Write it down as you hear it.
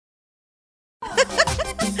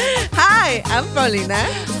Hi, I'm Paulina.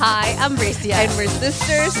 Hi, I'm Bricia. And we're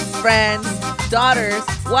sisters, friends, daughters,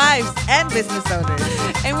 wives, and business owners.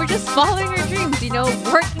 And we're just following our dreams,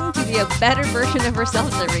 working to be a better version of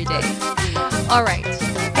ourselves every day. All right.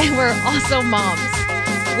 And we're also moms.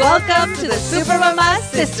 Welcome to the Super Mama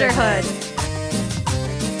Sisterhood.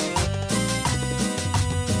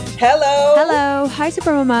 Hello. Hello. Hi,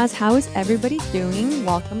 Super Mamas. How is everybody doing?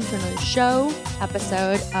 Welcome to another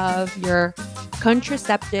episode of your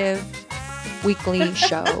contraceptive weekly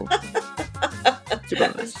show. Super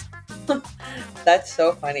Mamas. That's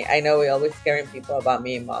so funny. I know we always scaring people about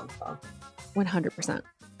me and mom. Huh? 100%.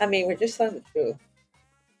 I mean, we're just telling the truth.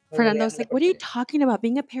 Fernando's like, what are you talking about?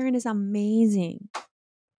 Being a parent is amazing.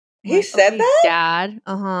 He said that? Dad.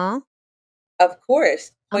 Uh-huh. Of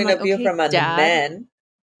course. Point of view from a man.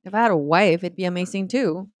 If I had a wife, it'd be amazing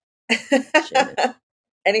too.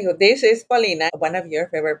 Anywho, this is Paulina, one of your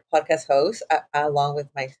favorite podcast hosts, along with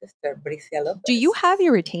my sister, Bricia Lopez. Do you have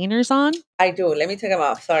your retainers on? I do. Let me take them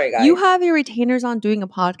off. Sorry, guys. You have your retainers on doing a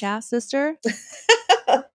podcast, sister?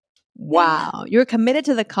 Wow. You're committed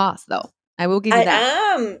to the cause, though. I will give you that.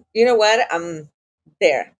 I am. You know what? I'm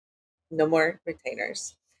there. No more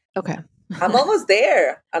retainers. Okay. I'm almost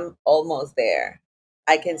there.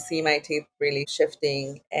 I can see my teeth really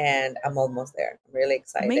shifting, and I'm almost there. I'm really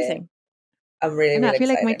excited. Amazing. I'm really I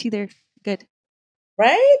feel excited. like my teeth are good.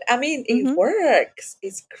 Right? I mean, it works.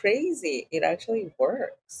 It's crazy. It actually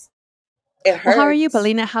works. It hurts. Well, how are you,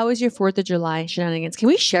 Paulina? How was your 4th of July shenanigans? Can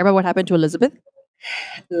we share about what happened to Elizabeth?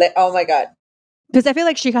 Oh, my God. Because I feel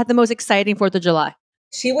like she had the most exciting 4th of July.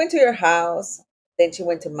 She went to your house. Then she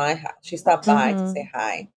went to my house. She stopped by to say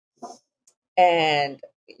hi. And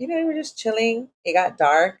we were just chilling. It got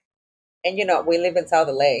dark. And, we live in South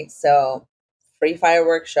LA. So, free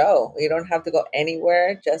fireworks show. We don't have to go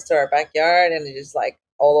anywhere, just to our backyard. And it's just like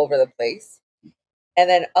all over the place. And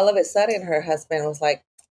then all of a sudden, her husband was like,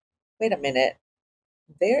 wait a minute.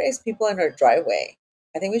 There is people in her driveway.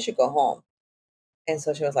 I think we should go home. And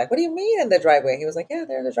so she was like, what do you mean in the driveway? He was like, yeah,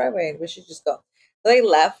 they're in the driveway. We should just go. So they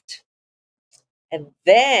left. And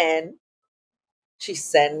then she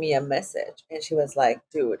sent me a message. And she was like,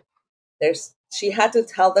 dude, she had to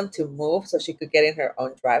tell them to move so she could get in her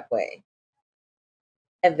own driveway.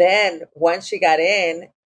 And then once she got in,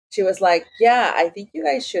 she was like, yeah, I think you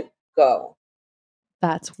guys should go.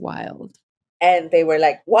 That's wild. And they were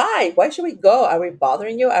like, why? Why should we go? Are we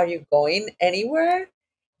bothering you? Are you going anywhere?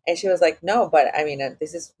 And she was like, no, but I mean,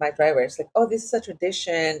 this is my driver. It's like, oh, this is a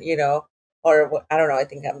tradition, or I don't know. I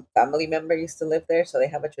think a family member used to live there. So they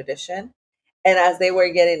have a tradition. And as they were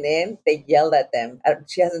getting in, they yelled at them.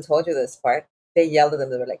 She hasn't told you this part. They yelled at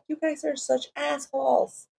them. They were like, you guys are such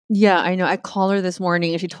assholes. Yeah, I know. I called her this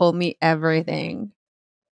morning and she told me everything.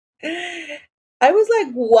 I was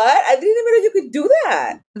like, what? I didn't even know you could do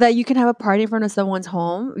that. That you can have a party in front of someone's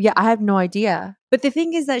home? Yeah, I have no idea. But the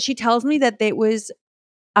thing is that she tells me that it was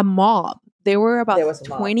a mob. There were about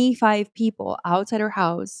 25 people outside her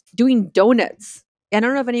house doing donuts. I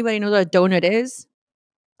don't know if anybody knows what a donut is,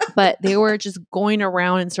 but they were just going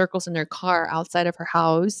around in circles in their car outside of her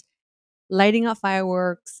house, lighting up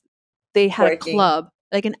fireworks. They had a club,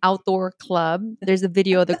 like an outdoor club. There's a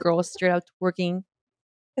video of the girls straight out working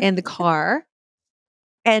in the car.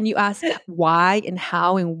 And you ask why and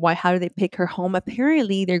how do they pick her home?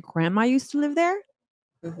 Apparently, their grandma used to live there.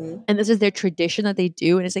 Mm-hmm. And this is their tradition that they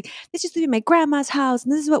do. And it's like, this used to be my grandma's house.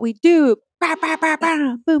 And this is what we do. Bah, bah, bah,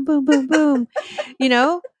 bah. Boom, boom, boom, boom.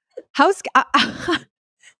 House.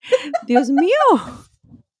 Dios mío.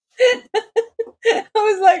 I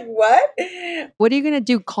was like, what? What are you going to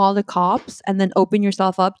do? Call the cops and then open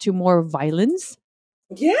yourself up to more violence?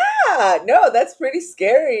 Yeah, no, that's pretty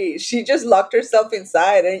scary. She just locked herself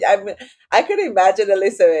inside, and I could imagine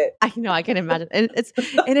Elizabeth. I know, I can imagine, and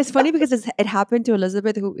it's funny because it happened to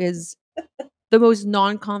Elizabeth, who is the most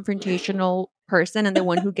non-confrontational person and the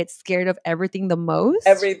one who gets scared of everything the most.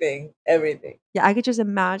 Everything. Yeah, I could just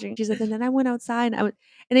imagine. She's like, and then I went outside, and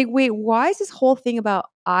wait, why is this whole thing about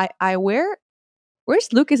eyewear?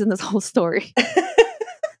 Where's Lucas in this whole story?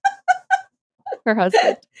 Her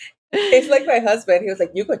husband. It's like my husband. He was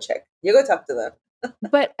like, you go check. You go talk to them.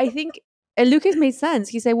 But I think Lucas made sense.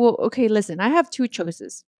 He said, well, okay, listen, I have two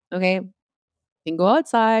choices. Okay. I can go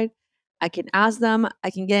outside. I can ask them. I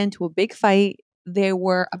can get into a big fight. There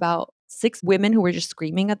were about 6 women who were just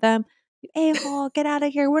screaming at them. Hey, get out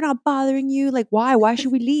of here. We're not bothering you. Like, why? Why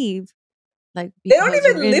should we leave? Like, they don't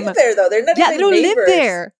even live there, though. They're not even they don't neighbors. live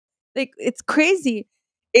there. Like, it's crazy.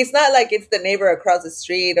 It's not like it's the neighbor across the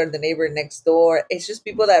street or the neighbor next door. It's just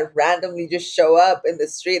people that randomly just show up in the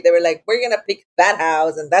street. They were like, we're going to pick that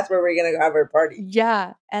house and that's where we're going to have our party.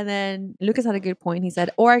 Yeah. And then Lucas had a good point. He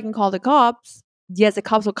said, or I can call the cops. Yes, the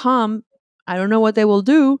cops will come. I don't know what they will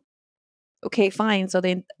do. Okay, fine. So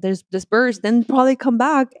then there's dispersed, then probably come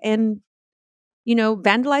back and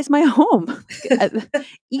vandalize my home.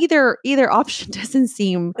 either option doesn't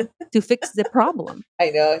seem to fix the problem. I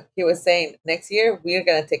know. He was saying next year we're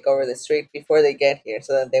gonna take over the street before they get here,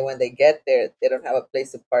 so that when they get there, they don't have a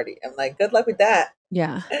place to party. I'm like, good luck with that.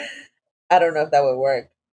 Yeah. I don't know if that would work,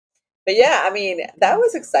 but yeah, I mean, that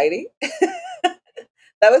was exciting.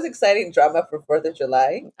 That was exciting drama for 4th of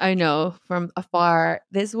July. I know from afar.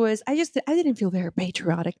 This was, I didn't feel very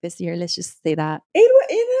patriotic this year. Let's just say that. Yeah.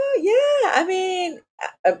 I mean,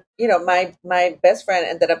 my best friend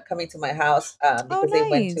ended up coming to my house because they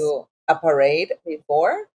went to a parade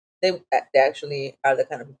before. They actually are the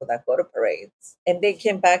kind of people that go to parades. And they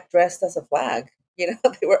came back dressed as a flag. They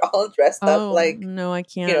were all dressed up like, no, I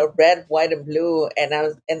can't. Red, white, and blue.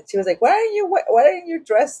 And she was like, why aren't you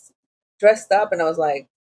dressed up? And I was like,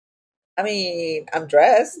 I mean, I'm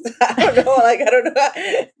dressed. I don't know. I don't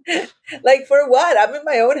know. Like, for what? I'm in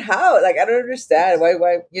my own house. Like, I don't understand why, I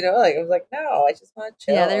was like, no, I just want to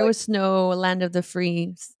chill. Yeah, there was no Land of the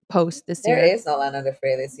Free post this year. There is no Land of the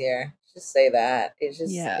Free this year. Just say that. It's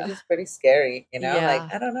just pretty scary,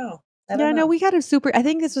 Like, I don't know. No, we had I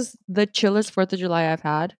think this was the chillest 4th of July I've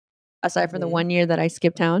had, aside from the one year that I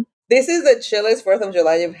skipped town. This is the chillest 4th of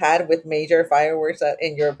July you've had with major fireworks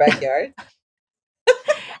in your backyard.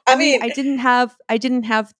 I mean, I didn't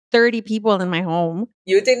have 30 people in my home.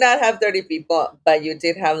 You did not have 30 people, but you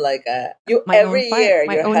did have like every year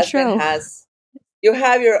your husband has. You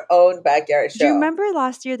have your own backyard show. Do you remember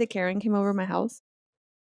last year that Karen came over my house?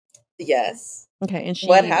 Yes. Okay, and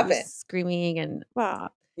what happened? Was screaming and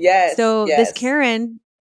Yes. So this Karen,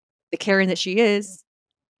 the Karen that she is,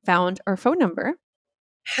 found our phone number.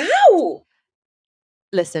 How?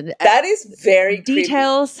 Listen, that is very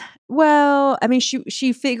details. Creepy. Well, I mean,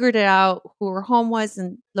 she figured it out who her home was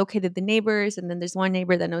and located the neighbors. And then there's one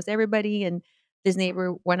neighbor that knows everybody, and this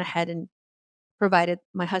neighbor went ahead and provided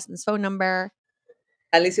my husband's phone number.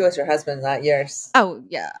 At least it was your husband, not yours. Oh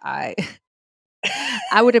yeah, I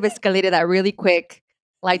would have escalated that really quick,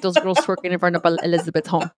 like those girls twerking in front of Elizabeth's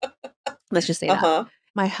home. Let's just say that.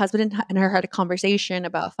 My husband and her had a conversation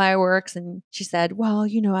about fireworks, and she said, "Well,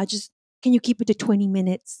 can you keep it to 20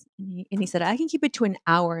 minutes?" And he said, "I can keep it to an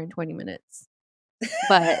hour and 20 minutes.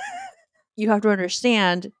 But you have to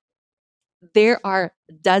understand, there are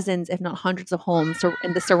dozens, if not hundreds of homes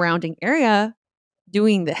in the surrounding area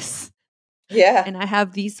doing this." Yeah. And I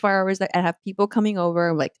have these fireworks that I have people coming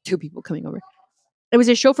over, like 2 people coming over. It was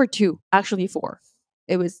a show for 2, actually 4.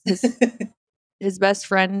 It was his best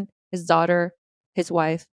friend, his daughter, his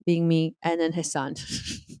wife, being me, and then his son.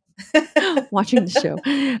 Watching the show.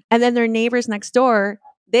 And then their neighbors next door,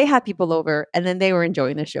 they had people over, and then they were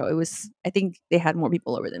enjoying the show. I think they had more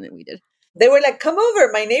people over than we did. They were like, come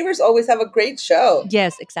over. My neighbors always have a great show.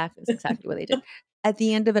 Yes, exactly. That's exactly what they did. At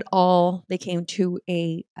the end of it all, they came to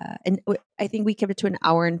and I think we kept it to an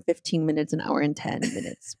hour and 15 minutes, an hour and 10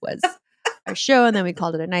 minutes was our show. And then we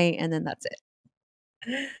called it a night, and then that's it.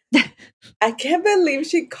 I can't believe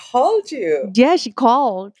she called you. Yeah, she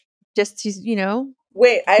called. Just to,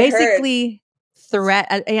 Wait, I basically threat.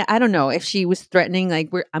 I don't know if she was threatening,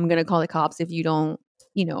 like, I'm going to call the cops if you don't,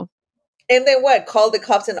 And then what? Call the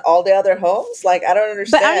cops in all the other homes? Like, I don't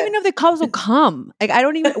understand. But I don't even know if the cops will come. Like, I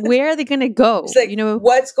don't even. Where are they going to go? It's like,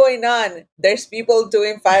 what's going on? There's people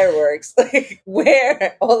doing fireworks. Like,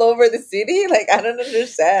 where? All over the city? Like, I don't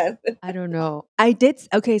understand. I don't know. I did.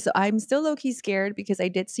 Okay, so I'm still low key scared because I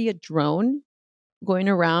did see a drone going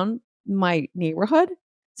around my neighborhood.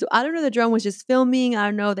 So I don't know. The drone was just filming. I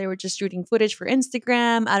don't know. They were just shooting footage for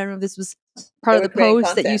Instagram. I don't know if this was part of the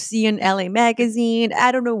post that you see in LA Magazine.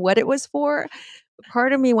 I don't know what it was for. But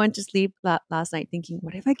part of me went to sleep last night thinking,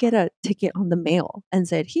 what if I get a ticket on the mail and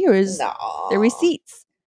said, here is the receipts?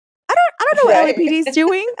 I don't know what LAPD is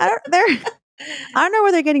doing. I don't know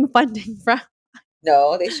where they're getting funding from.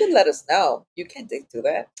 No, they should let us know. You can't do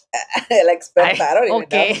that. Like, spend that. I don't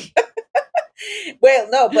even know. Well,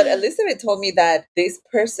 no, but Elizabeth told me that this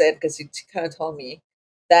person, because she kind of told me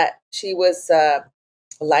that she was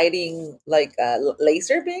lighting like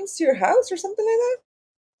laser beams to your house or something like that.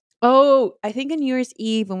 Oh, I think on New Year's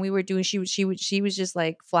Eve when we were doing, she was just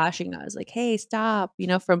like flashing us, like, "Hey, stop!"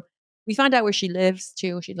 We found out where she lives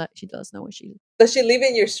too. She let us know where she lives. Does she live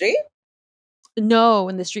in your street? No,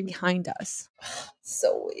 in the street behind us.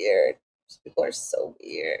 So weird. People are so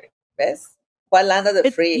weird. Best. What land of the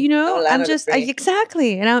free? You know, no I'm just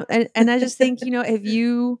exactly, and I just think, you know, if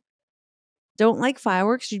you don't like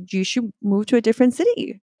fireworks, you should move to a different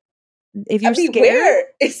city. If you're scared, where?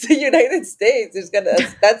 It's the United States. There's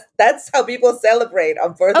that's how people celebrate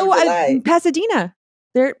on 4th of July. Pasadena.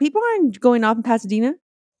 People aren't going off in Pasadena.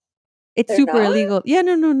 It's They're super not? illegal. Yeah,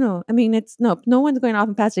 no. I mean, it's no one's going off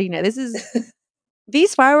in Pasadena. This is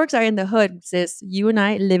these fireworks are in the hood, sis. You and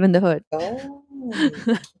I live in the hood. Oh,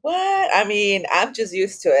 what? I mean, I'm just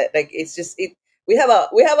used to it. Like it's just it. We have a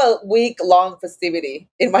week-long festivity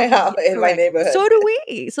in my house, in my neighborhood. So do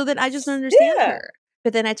we. So then I just don't understand her.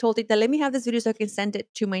 But then I told Tita, let me have this video so I can send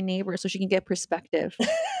it to my neighbor so she can get perspective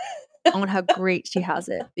on how great she has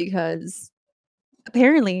it. Because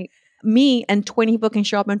apparently me and 20 people can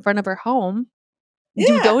show up in front of her home,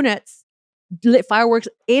 do donuts, lit fireworks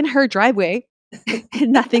in her driveway,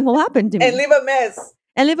 and nothing will happen to me. And leave a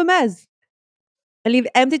mess. I leave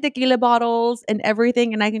empty tequila bottles and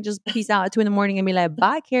everything, and I can just peace out at 2 a.m. and be like,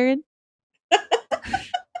 bye, Karen.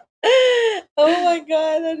 Oh my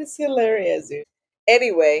God, that is hilarious, dude.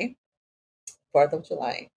 Anyway, 4th of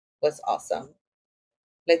July was awesome.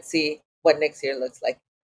 Let's see what next year looks like.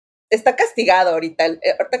 Está castigado ahorita.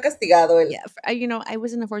 Está castigado. Yeah, you know, I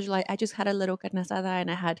was in the 4th of July. I just had a little carne asada,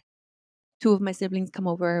 and I had 2 of my siblings come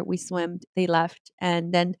over. We swam. They left.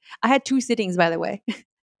 And then I had 2 sittings, by the way.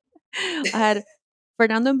 I had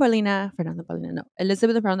Elizabeth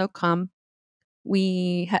and Fernando come.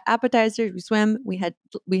 We had appetizers. We swam. We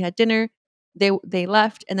had dinner. They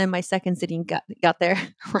left, and then my second sitting got there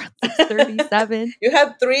around 6:37. You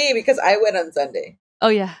had 3 because I went on Sunday. Oh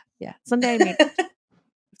yeah. Sunday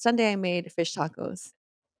I made fish tacos.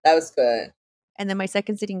 That was good. And then my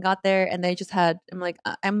second sitting got there, and they just had. I'm like,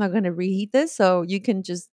 I'm not gonna reheat this, so you can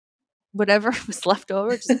just whatever was left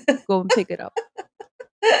over, just go and pick it up.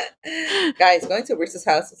 Guys, going to Risa's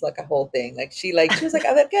house is like a whole thing. Like she was like,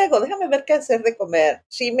 a ver qué hago, déjame ver qué hacer de comer.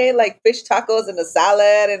 She made like fish tacos and a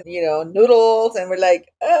salad and noodles, and we're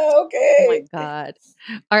like, oh, okay. Oh my God.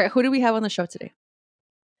 All right, who do we have on the show today?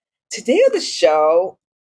 Today on the show,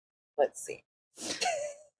 let's see.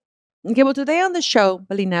 Okay, well, today on the show,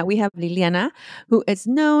 Belina, we have Liliana, who is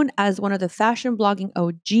known as one of the fashion blogging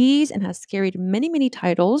OGs and has carried many, many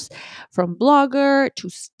titles, from blogger to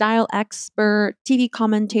style expert, TV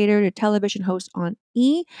commentator to television host on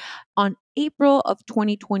E! On April of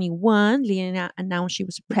 2021, Liliana announced she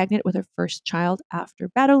was pregnant with her first child after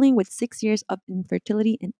battling with 6 years of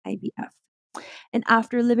infertility and IVF. And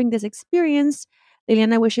after living this experience,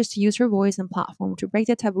 Liliana wishes to use her voice and platform to break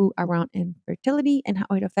the taboo around infertility and how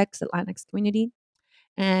it affects the Latinx community.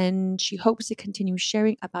 And she hopes to continue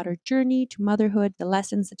sharing about her journey to motherhood, the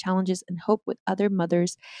lessons, the challenges, and hope with other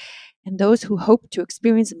mothers and those who hope to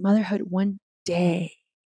experience motherhood one day.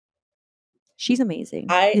 She's amazing.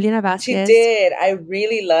 Liliana Vazquez. She did. I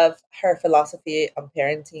really love her philosophy on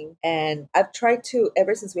parenting. And I've tried to,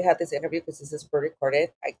 ever since we had this interview, because this is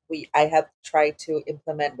pre-recorded, I have tried to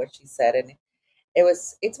implement what she said. And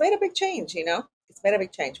it's made a big change, It's made a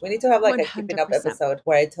big change. We need to have like 100%. A keeping up episode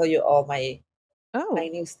where I tell you all my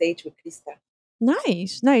new stage with Krista.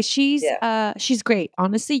 Nice. She's great.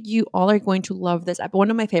 Honestly, you all are going to love this.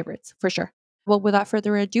 One of my favorites, for sure. Well, without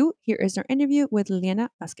further ado, here is our interview with Liliana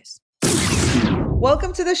Vazquez.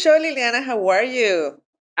 Welcome to the show, Liliana. How are you?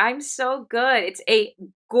 I'm so good. It's a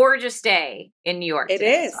gorgeous day in New York. It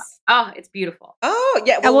is. Oh, it's beautiful. Oh,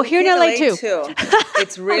 yeah. Well, here in LA too.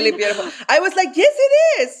 It's really beautiful. I was like, yes,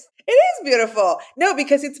 it is. It is beautiful. No,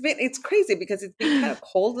 because it's crazy because it's been kind of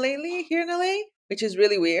cold lately here in LA, which is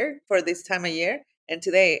really weird for this time of year. And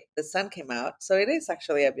today the sun came out. So it is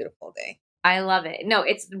actually a beautiful day. I love it. No,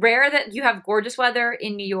 it's rare that you have gorgeous weather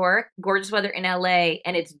in New York, gorgeous weather in LA,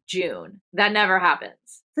 and it's June. That never happens.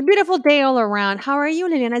 It's a beautiful day all around. How are you,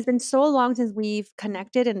 Liliana? It's been so long since we've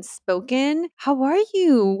connected and spoken. How are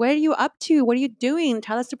you? What are you up to? What are you doing?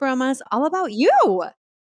 Tell us, Super Mamas, all about you.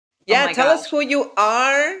 Yeah, tell us who you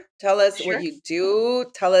are. Tell us what you do.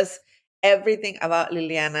 Tell us everything about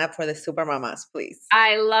Liliana for the Super Mamas, please.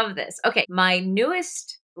 I love this. Okay, my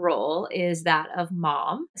newest role is that of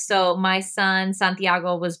mom. So my son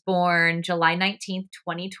Santiago was born July 19th,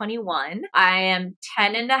 2021. I am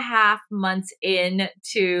 10 and a half months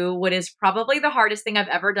into what is probably the hardest thing I've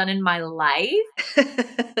ever done in my life.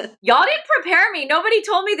 Y'all didn't prepare me. Nobody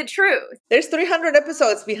told me the truth. There's 300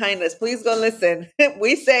 episodes behind us. Please go listen.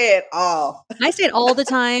 We say it all. I say it all the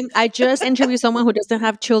time. I just interviewed someone who doesn't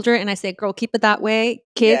have children and I say, girl, keep it that way.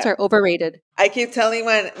 Kids are overrated. I keep telling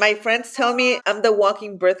my friends tell me I'm the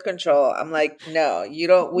walking birth control. I'm like, no, you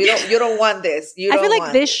don't want this. I feel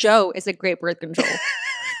like this show is a great birth control.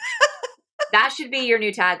 That should be your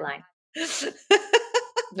new tagline.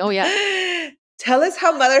 Oh yeah. Tell us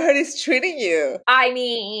how motherhood is treating you. I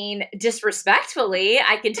mean, disrespectfully,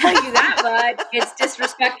 I can tell you that much. It's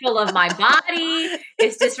disrespectful of my body.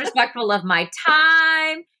 It's disrespectful of my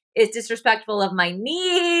time. It's disrespectful of my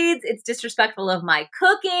needs. It's disrespectful of my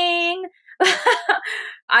cooking.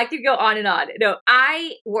 I could go on and on. No,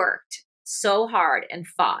 I worked so hard and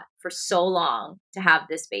fought for so long to have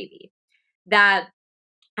this baby that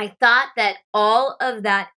I thought that all of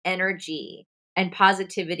that energy and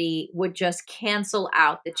positivity would just cancel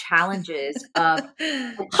out the challenges of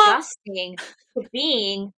adjusting to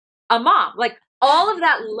being a mom. Like all of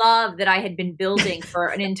that love that I had been building for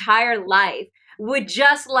an entire life would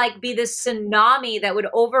just like be this tsunami that would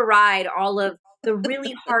override all of the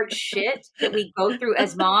really hard shit that we go through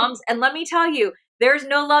as moms. And let me tell you, there's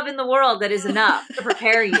no love in the world that is enough to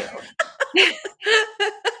prepare you.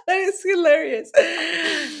 That is hilarious.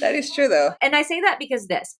 That is true though. And I say that because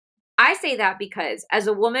I say that because as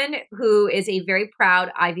a woman who is a very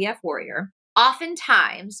proud IVF warrior,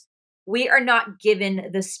 oftentimes we are not given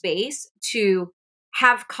the space to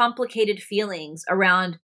have complicated feelings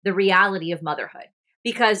around the reality of motherhood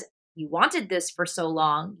because you wanted this for so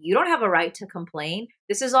long. You don't have a right to complain.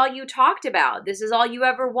 This is all you talked about. This is all you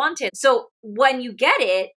ever wanted. So when you get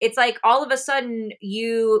it, it's like all of a sudden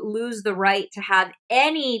you lose the right to have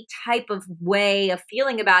any type of way of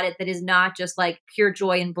feeling about it that is not just like pure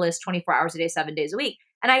joy and bliss 24 hours a day, 7 days a week.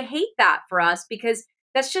 And I hate that for us because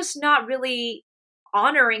that's just not really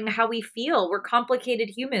honoring how we feel. We're complicated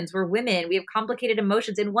humans. We're women. We have complicated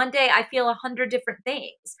emotions. And one day I feel 100 different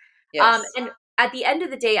things. Yes. And at the end of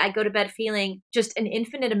the day, I go to bed feeling just an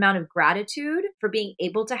infinite amount of gratitude for being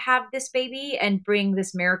able to have this baby and bring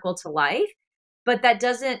this miracle to life. But that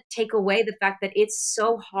doesn't take away the fact that it's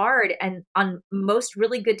so hard. And on most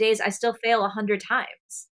really good days, I still fail 100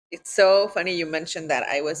 times. It's so funny you mentioned that.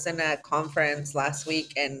 I was in a conference last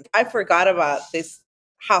week and I forgot about this,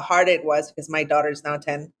 how hard it was because my daughter is now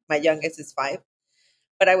 10. My youngest is 5.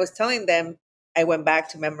 But I was telling them, I went back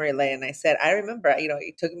to memory lane and I said, I remember,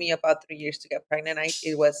 it took me about 3 years to get pregnant. I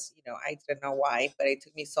didn't know why, but it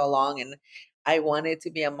took me so long. And I wanted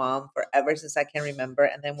to be a mom forever since I can remember.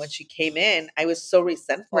 And then when she came in, I was so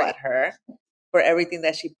resentful at her for everything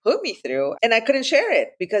that she put me through. And I couldn't share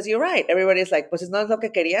it because you're right. Everybody's like, pues es no lo que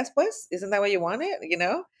querías, pues? Isn't that what you wanted?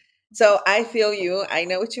 So I feel you. I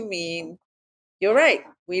know what you mean. You're right.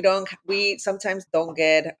 We sometimes don't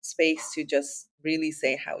get space to just really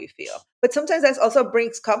say how we feel. But sometimes that also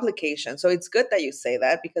brings complications. So it's good that you say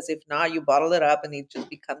that because if not, you bottle it up and it just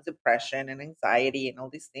becomes depression and anxiety and all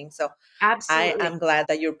these things. So absolutely, I'm glad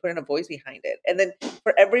that you're putting a voice behind it. And then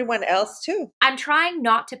for everyone else too. I'm trying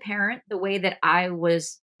not to parent the way that I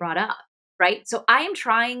was brought up, right? So I am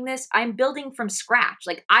trying this. I'm building from scratch.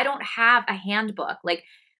 Like I don't have a handbook. Like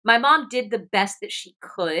my mom did the best that she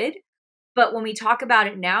could. But when we talk about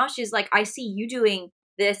it now, she's like, I see you doing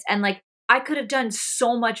this. And like, I could have done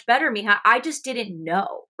so much better, Mija. I just didn't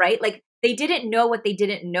know, right? Like they didn't know what they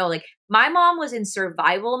didn't know. Like my mom was in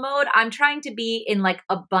survival mode. I'm trying to be in like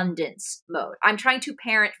abundance mode. I'm trying to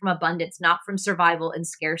parent from abundance, not from survival and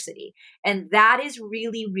scarcity. And that is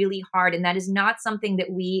really, really hard. And that is not something that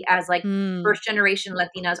we as like first generation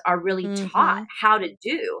Latinas are really taught how to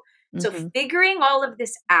do. So figuring all of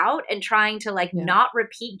this out and trying to like not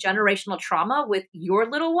repeat generational trauma with your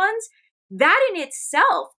little ones, that in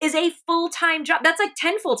itself is a full-time job. That's like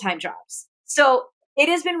 10 full-time jobs. So it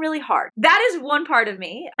has been really hard. That is one part of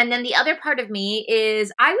me. And then the other part of me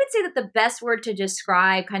is, I would say that the best word to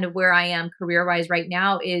describe kind of where I am career-wise right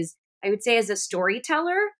now is, I would say as a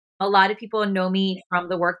storyteller. A lot of people know me from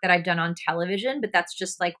the work that I've done on television, but that's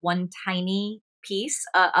just like one tiny piece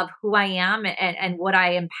of who I am and what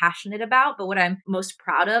I am passionate about. But what I'm most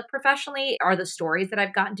proud of professionally are the stories that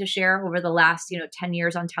I've gotten to share over the last, 10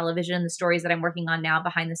 years on television, the stories that I'm working on now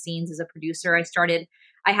behind the scenes as a producer.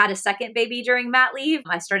 I had a second baby during mat leave.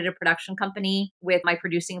 I started a production company with my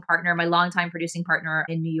longtime producing partner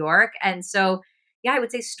in New York. And so, I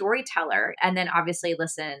would say storyteller. And then obviously,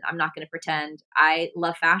 listen, I'm not going to pretend. I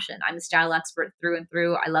love fashion. I'm a style expert through and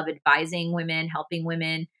through. I love advising women, helping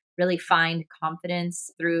women really find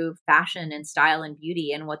confidence through fashion and style and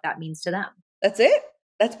beauty and what that means to them. That's it?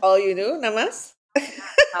 That's all you do, nada más?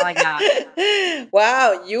 Oh my God.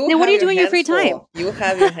 Wow. Now, what do you do in your free time? You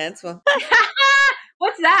have your hands full.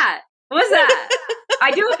 What's that?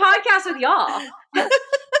 I do a podcast with y'all.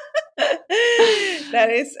 That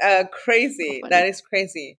is crazy. So that is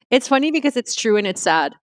crazy. It's funny because it's true and it's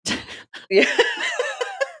sad. Yeah.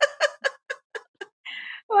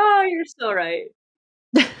 Oh, you're so right.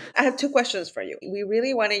 I have 2 questions for you. We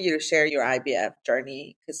really wanted you to share your IVF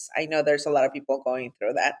journey because I know there's a lot of people going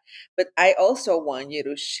through that. But I also want you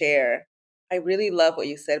to share I really love what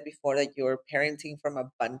you said before, that you're parenting from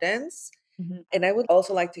abundance. Mhm. And I would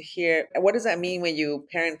also like to hear, what does that mean when you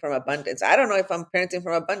parent from abundance? I don't know if I'm parenting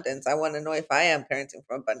from abundance. I want to know if I am parenting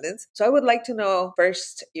from abundance. So I would like to know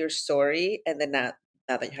first your story, and then now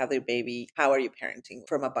that you have the baby, how are you parenting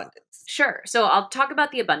from abundance? Sure. So I'll talk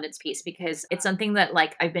about the abundance piece because it's something that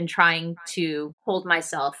like I've been trying to hold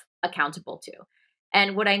myself accountable to.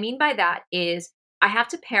 And what I mean by that is I have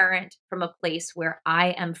to parent from a place where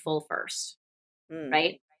I am full first, Mm.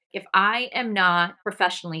 right? If I am not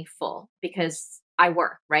professionally full because I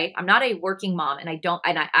work, right? I'm not a working mom, and I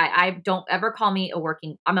don't ever call me a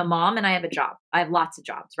working. I'm a mom and I have a job. I have lots of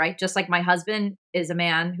jobs, right? Just like my husband is a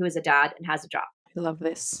man who is a dad and has a job. I love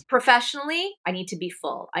this. Professionally, I need to be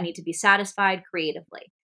full. I need to be satisfied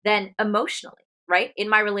creatively. Then emotionally, right? In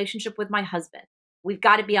my relationship with my husband, we've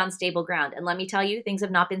got to be on stable ground. And let me tell you, things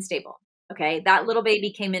have not been stable. Okay. That little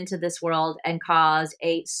baby came into this world and caused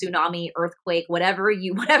a tsunami, earthquake, whatever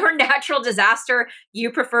natural disaster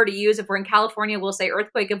you prefer to use. If we're in California, we'll say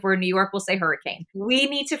earthquake. If we're in New York, we'll say hurricane. We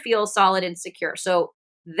need to feel solid and secure. So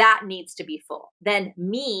that needs to be full. Then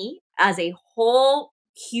me as a whole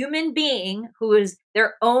human being who is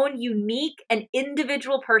their own unique and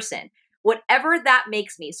individual person, whatever that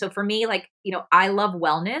makes me. So for me, like, I love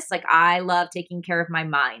wellness. Like, I love taking care of my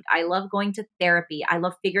mind. I love going to therapy. I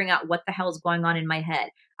love figuring out what the hell is going on in my head.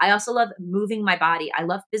 I also love moving my body. I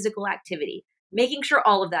love physical activity, making sure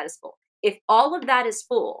all of that is full. If all of that is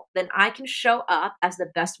full, then I can show up as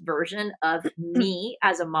the best version of me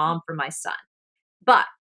as a mom for my son. But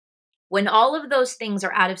when all of those things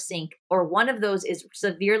are out of sync, or one of those is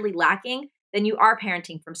severely lacking, then you are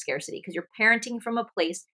parenting from scarcity, because you're parenting from a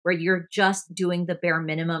place where you're just doing the bare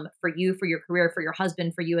minimum for you, for your career, for your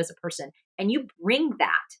husband, for you as a person. And you bring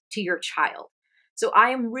that to your child. So I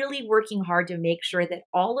am really working hard to make sure that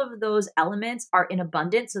all of those elements are in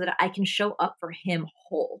abundance so that I can show up for him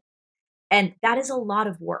whole. And that is a lot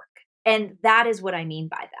of work. And that is what I mean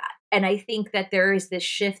by that. And I think that there is this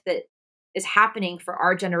shift that is happening for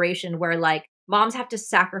our generation where like moms have to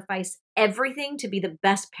sacrifice everything to be the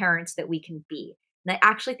best parents that we can be. And I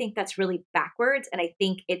actually think that's really backwards. And I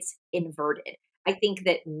think it's inverted. I think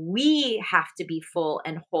that we have to be full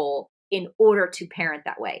and whole in order to parent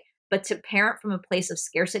that way. But to parent from a place of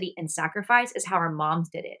scarcity and sacrifice is how our moms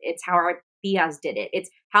did it. It's how our Tias did it. It's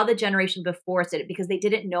how the generation before us did it, because they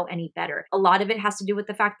didn't know any better. A lot of it has to do with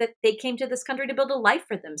the fact that they came to this country to build a life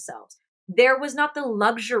for themselves. There was not the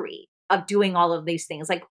luxury of doing all of these things.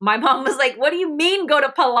 Like, my mom was like, what do you mean go to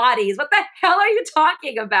Pilates? What the hell are you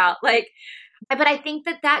talking about? Like, but I think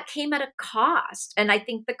that came at a cost. And I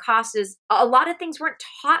think the cost is a lot of things weren't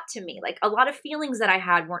taught to me. Like, a lot of feelings that I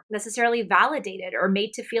had weren't necessarily validated or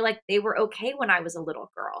made to feel like they were okay when I was a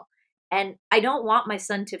little girl. And I don't want my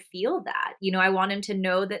son to feel that. I want him to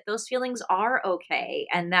know that those feelings are okay,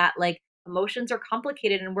 and that like emotions are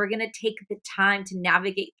complicated, and we're going to take the time to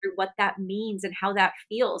navigate through what that means and how that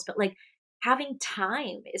feels. But like, having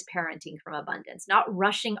time is parenting from abundance. Not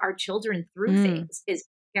rushing our children through things is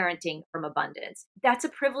parenting from abundance. That's a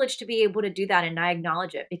privilege to be able to do that. And I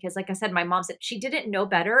acknowledge it because, like I said, my mom said she didn't know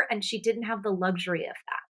better and she didn't have the luxury of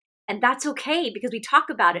that. And that's okay, because we talk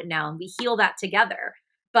about it now and we heal that together.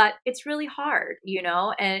 But it's really hard,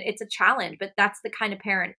 and it's a challenge. But that's the kind of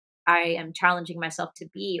parent I am challenging myself to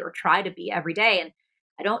be, or try to be, every day. And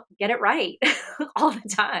I don't get it right all the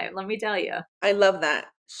time, let me tell you. I love that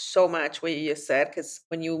so much, what you just said, because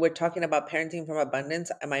when you were talking about parenting from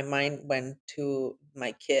abundance, my mind went to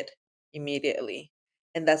my kid immediately.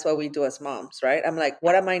 And that's what we do as moms, right? I'm like,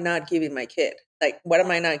 what am I not giving my kid? Like, what am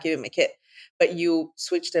I not giving my kid? But you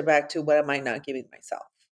switched it back to, what am I not giving myself?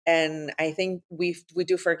 And I think we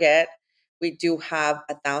do forget, we do have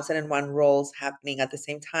 1,001 roles happening at the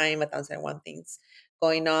same time, 1,001 things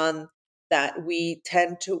going on, that we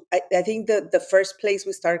tend to, I think the first place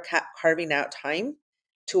we start carving out time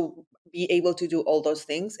to be able to do all those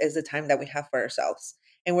things is the time that we have for ourselves.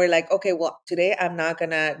 And we're like, okay, well, today I'm not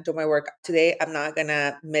going to do my work. Today I'm not going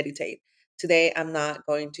to meditate. Today I'm not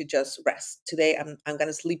going to just rest. Today I'm going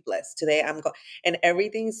to sleep less. Today and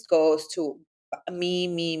everything goes to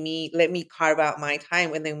me. Let me carve out my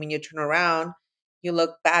time. And then when you turn around, you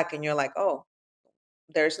look back and you're like, oh,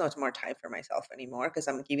 there's no more time for myself anymore, because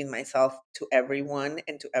I'm giving myself to everyone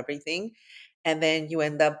and to everything. And then you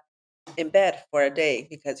end up in bed for a day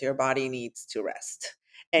because your body needs to rest.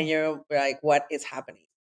 And you're like, what is happening?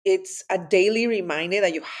 It's a daily reminder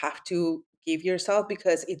that you have to give yourself,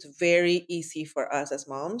 because it's very easy for us as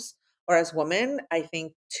moms or as women, I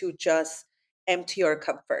think, to just empty our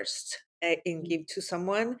cup first and give to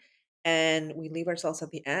someone, and we leave ourselves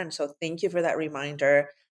at the end. So thank you for that reminder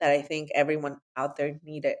that I think everyone out there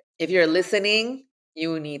needed. If you're listening,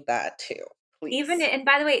 you need that too. Please. And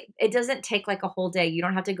by the way, it doesn't take like a whole day. You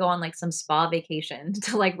don't have to go on like some spa vacation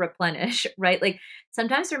to like replenish, right? Like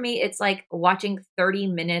sometimes for me, it's like watching 30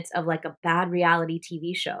 minutes of like a bad reality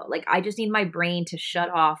TV show. Like I just need my brain to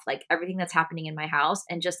shut off like everything that's happening in my house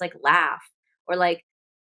and just like laugh or like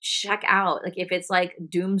check out. Like if it's like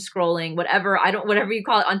doom scrolling, whatever you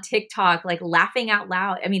call it on TikTok, like laughing out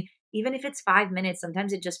loud. I mean, even if it's 5 minutes,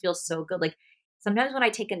 sometimes it just feels so good. Like sometimes when I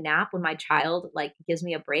take a nap, when my child like gives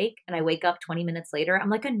me a break and I wake up 20 minutes later, I'm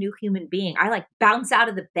like a new human being. I like bounce out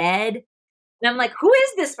of the bed and I'm like, who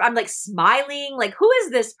is this? I'm like smiling, like, who is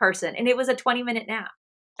this person? And it was a 20-minute nap.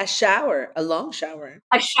 A long shower.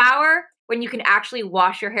 A shower when you can actually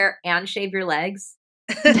wash your hair and shave your legs.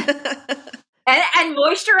 And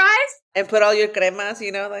moisturize. And put all your cremas,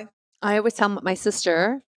 like. I always tell my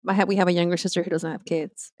sister, we have a younger sister who doesn't have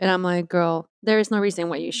kids. And I'm like, girl, there is no reason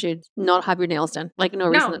why you should not have your nails done. Like, no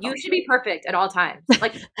reason at all. You should be perfect at all times.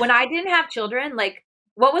 Like, when I didn't have children, like,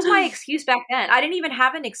 what was my excuse back then? I didn't even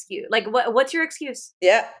have an excuse. Like, what's your excuse?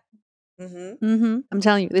 Yeah. I'm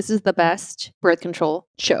telling you, this is the best birth control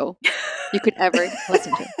show you could ever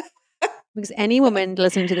listen to. Because any woman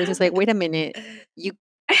listening to this is like, wait a minute.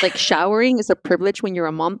 Like, showering is a privilege when you're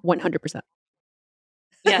a mom, 100%.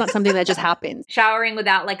 It's not something that just happens. Showering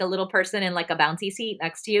without like a little person in like a bouncy seat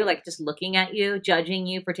next to you, like just looking at you, judging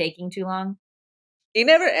you for taking too long. It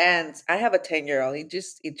never ends. I have a 10-year-old. It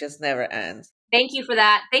just never ends. Thank you for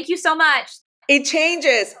that. Thank you so much. It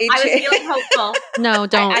changes. I was feeling hopeful. No,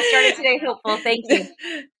 don't. I started today hopeful. Thank you.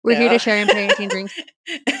 We're here to share in parenting drinks.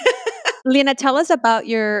 Liana, tell us about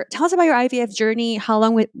your IVF journey. How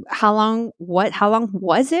long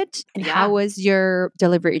was it? And how was your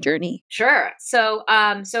delivery journey? Sure. So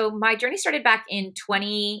my journey started back in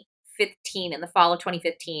 2015, in the fall of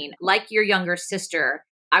 2015. Like your younger sister,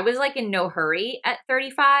 I was like in no hurry at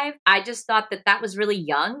 35. I just thought that was really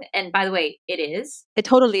young. And by the way, it is. It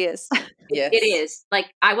totally is. Yes. It is.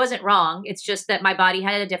 Like I wasn't wrong. It's just that my body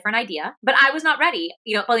had a different idea, but I was not ready.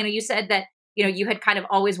 Paulina, you said that you had kind of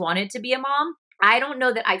always wanted to be a mom. I don't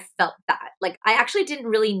know that I felt that. Like, I actually didn't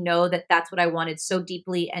really know that that's what I wanted so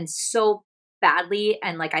deeply and so badly.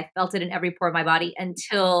 And like, I felt it in every pore of my body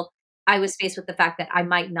until I was faced with the fact that I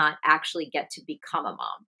might not actually get to become a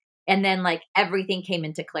mom. And then like everything came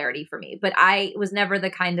into clarity for me. But I was never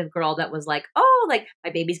the kind of girl that was like, oh, like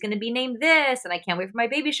my baby's going to be named this and I can't wait for my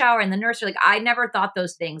baby shower and the nursery. Like, I never thought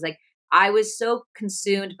those things. Like, I was so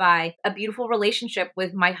consumed by a beautiful relationship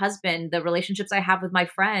with my husband, the relationships I have with my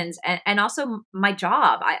friends, and also my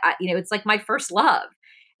job. It's like my first love.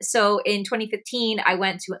 So in 2015, I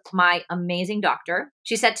went to my amazing doctor.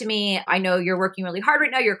 She said to me, I know you're working really hard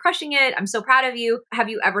right now. You're crushing it. I'm so proud of you. Have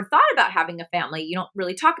you ever thought about having a family? You don't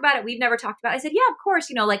really talk about it. We've never talked about it. I said, yeah, of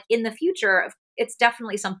course. Like in the future, it's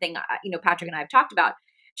definitely something, Patrick and I have talked about.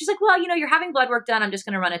 She's like, well, you're having blood work done. I'm just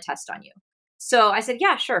going to run a test on you. So I said,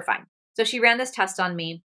 yeah, sure, fine. So she ran this test on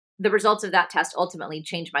me. The results of that test ultimately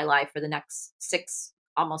changed my life for the next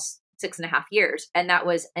almost 6.5 years. And that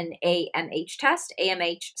was an AMH test.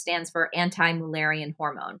 AMH stands for anti-Mullerian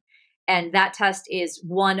hormone. And that test is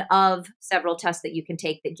one of several tests that you can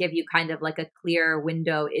take that give you kind of like a clear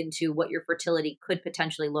window into what your fertility could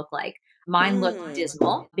potentially look like. Mine looked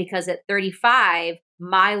dismal because at 35,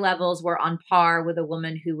 my levels were on par with a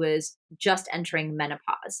woman who was just entering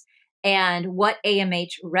menopause. And what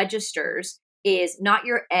AMH registers is not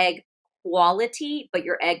your egg quality, but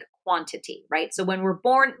your egg quantity, right? So when we're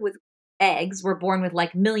born with eggs, we're born with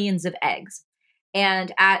like millions of eggs.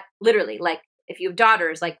 And at literally, like if you have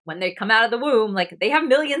daughters, like when they come out of the womb, like they have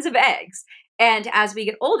millions of eggs. And as we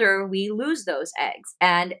get older, we lose those eggs.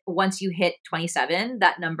 And once you hit 27,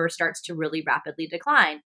 that number starts to really rapidly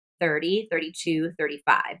decline, 30, 32,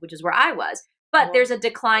 35, which is where I was. But there's a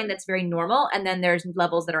decline that's very normal. And then there's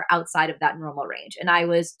levels that are outside of that normal range. And I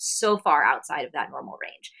was so far outside of that normal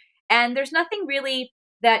range. And there's nothing really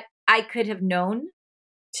that I could have known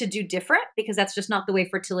to do different because that's just not the way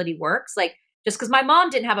fertility works. Like just because my mom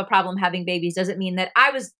didn't have a problem having babies doesn't mean that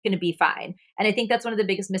I was going to be fine. And I think that's one of the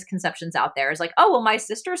biggest misconceptions out there is like, oh, well, my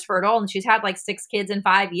sister's fertile and she's had like 6 kids in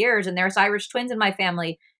 5 years and there's Irish twins in my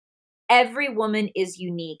family. Every woman is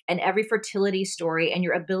unique and every fertility story and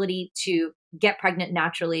your ability to get pregnant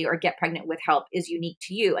naturally or get pregnant with help is unique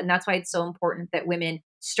to you. And that's why it's so important that women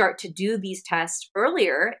start to do these tests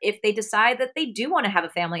earlier if they decide that they do want to have a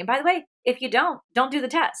family. And by the way, if you don't do the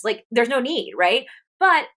test. Like there's no need, right?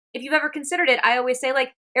 But if you've ever considered it, I always say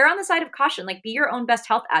like err on the side of caution, like be your own best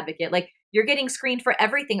health advocate. Like you're getting screened for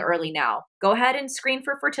everything early now. Go ahead and screen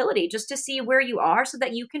for fertility just to see where you are so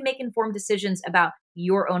that you can make informed decisions about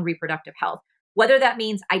your own reproductive health. whether that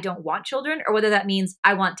means I don't want children or whether that means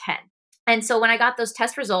I want 10. And so when I got those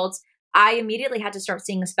test results, I immediately had to start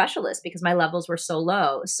seeing a specialist because my levels were so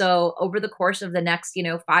low. So over the course of the next,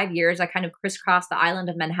 5 years, I kind of crisscrossed the island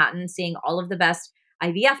of Manhattan, seeing all of the best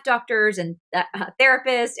IVF doctors and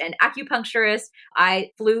therapists and acupuncturists. I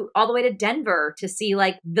flew all the way to Denver to see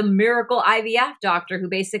like the miracle IVF doctor who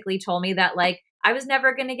basically told me that like I was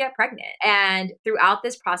never going to get pregnant. And throughout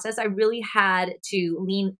this process, I really had to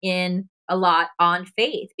lean in a lot on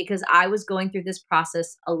faith because I was going through this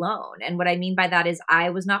process alone. And what I mean by that is I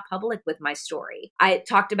was not public with my story. I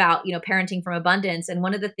talked about, parenting from abundance. And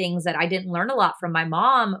one of the things that I didn't learn a lot from my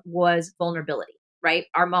mom was vulnerability, right?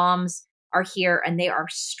 Our moms are here and they are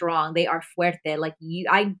strong. They are fuerte. Like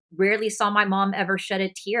I rarely saw my mom ever shed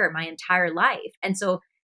a tear my entire life. And so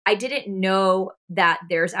I didn't know that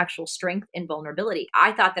there's actual strength in vulnerability.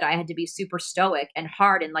 I thought that I had to be super stoic and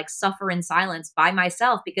hard and like suffer in silence by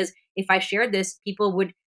myself because if I shared this, people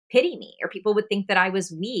would pity me or people would think that I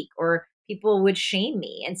was weak or people would shame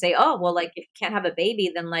me and say, oh, well, like if you can't have a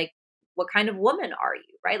baby, then like, what kind of woman are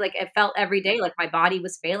you? Right? Like it felt every day like my body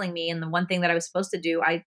was failing me. And the one thing that I was supposed to do,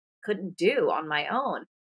 I couldn't do on my own.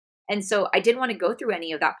 And so I didn't want to go through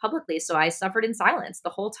any of that publicly. So I suffered in silence the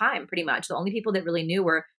whole time, pretty much. The only people that really knew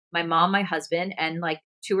were my mom, my husband, and like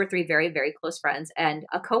 2 or 3 very, very close friends and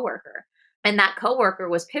a coworker. And that coworker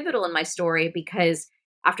was pivotal in my story because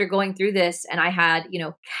after going through this and I had,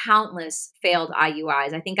 countless failed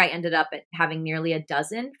IUIs, I think I ended up having nearly a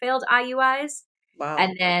dozen failed IUIs. Wow.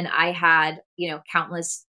 And then I had,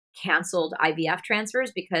 countless canceled IVF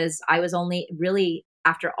transfers because I was only really,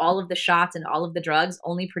 after all of the shots and all of the drugs,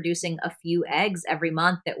 only producing a few eggs every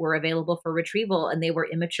month that were available for retrieval and they were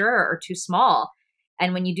immature or too small.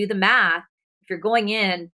 And when you do the math, if you're going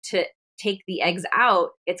in to take the eggs out,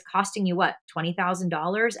 it's costing you what,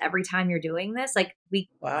 $20,000 every time you're doing this? Like we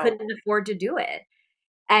couldn't afford to do it.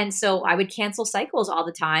 And so I would cancel cycles all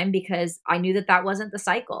the time because I knew that that wasn't the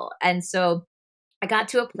cycle. And so I got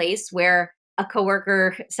to a place where a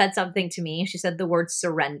coworker said something to me. She said the word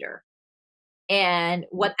surrender. And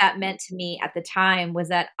what that meant to me at the time was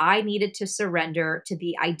that I needed to surrender to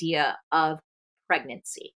the idea of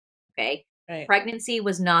pregnancy. Okay. Right. Pregnancy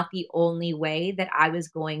was not the only way that I was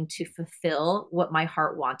going to fulfill what my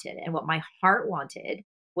heart wanted. And what my heart wanted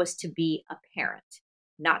was to be a parent,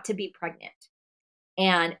 not to be pregnant.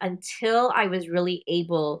 And until I was really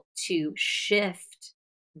able to shift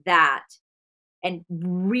that and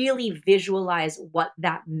really visualize what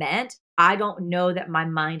that meant, I don't know that my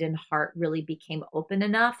mind and heart really became open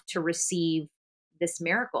enough to receive this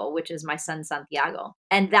miracle, which is my son, Santiago.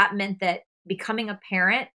 And that meant that becoming a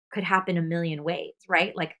parent could happen a million ways,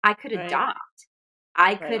 right? Like I could adopt.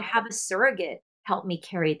 I could have a surrogate help me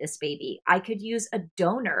carry this baby. I could use a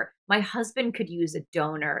donor. My husband could use a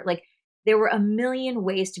donor. Like there were a million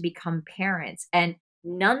ways to become parents, and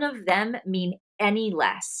none of them mean any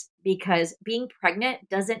less because being pregnant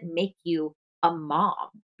doesn't make you a mom.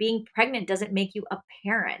 Being pregnant doesn't make you a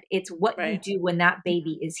parent. It's what you do when that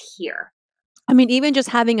baby is here. I mean, even just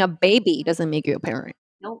having a baby doesn't make you a parent.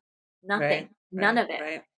 No, nothing. None of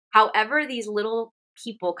it. However, these little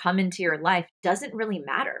people come into your life doesn't really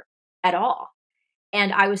matter at all.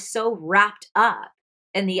 And I was so wrapped up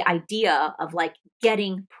in the idea of like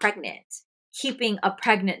getting pregnant, keeping a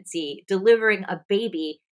pregnancy, delivering a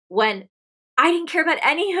baby when I didn't care about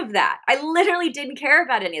any of that. I literally didn't care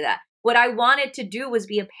about any of that. What I wanted to do was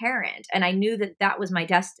be a parent. And I knew that that was my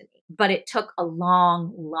destiny. But it took a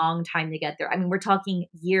long, long time to get there. I mean, we're talking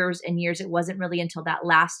years and years. It wasn't really until that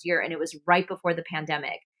last year. And it was right before the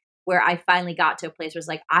pandemic where I finally got to a place where it's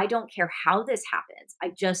like, I don't care how this happens.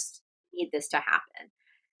 I just need this to happen.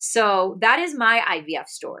 So that is my IVF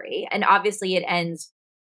story. And obviously it ends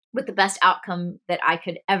with the best outcome that I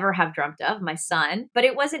could ever have dreamt of, my son. But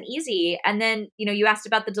it wasn't easy. And then, you asked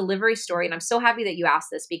about the delivery story. And I'm so happy that you asked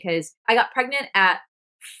this because I got pregnant at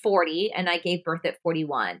 40 and I gave birth at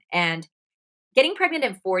 41. And getting pregnant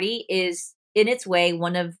at 40 is in its way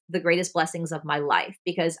one of the greatest blessings of my life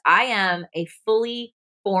because I am a fully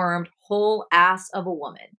formed whole ass of a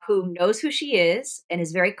woman who knows who she is and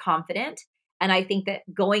is very confident. And I think that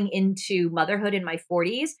going into motherhood in my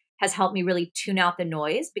 40s has helped me really tune out the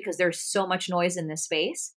noise because there's so much noise in this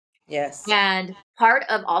space. Yes. And part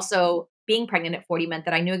of also being pregnant at 40 meant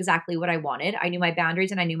that I knew exactly what I wanted. I knew my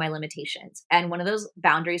boundaries and I knew my limitations. And one of those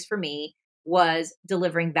boundaries for me was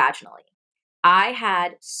delivering vaginally. I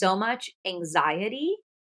had so much anxiety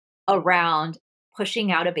around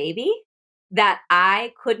pushing out a baby that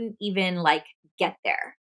I couldn't even get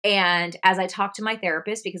there. And as I talked to my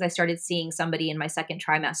therapist, because I started seeing somebody in my second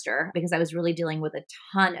trimester, because I was really dealing with a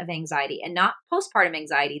ton of anxiety and not postpartum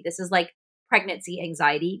anxiety. This is like pregnancy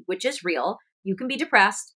anxiety, which is real. You can be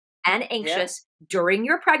depressed and anxious during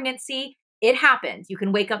your pregnancy. It happens. You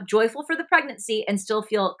can wake up joyful for the pregnancy and still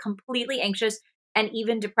feel completely anxious and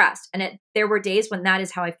even depressed. And there were days when that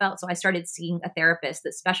is how I felt. So I started seeing a therapist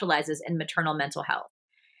that specializes in maternal mental health.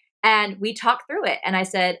 And we talked through it. And I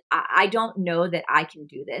said, I don't know that I can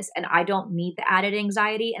do this. And I don't need the added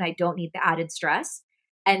anxiety and I don't need the added stress.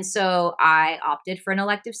 And so I opted for an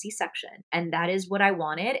elective C-section. And that is what I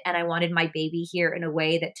wanted. And I wanted my baby here in a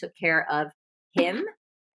way that took care of him.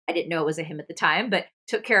 I didn't know it was a him at the time, but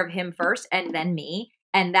took care of him first and then me.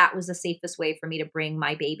 And that was the safest way for me to bring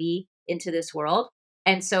my baby into this world.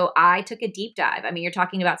 And so I took a deep dive. I mean, you're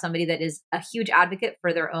talking about somebody that is a huge advocate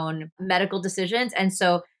for their own medical decisions. And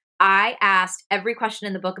so I asked every question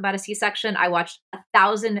in the book about a C-section. I watched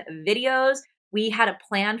 1,000 videos. We had a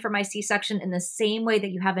plan for my C-section in the same way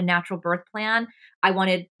that you have a natural birth plan. I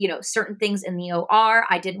wanted, certain things in the OR.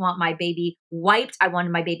 I didn't want my baby wiped. I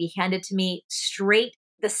wanted my baby handed to me straight.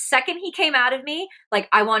 The second he came out of me, like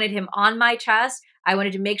I wanted him on my chest. I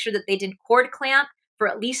wanted to make sure that they didn't cord clamp for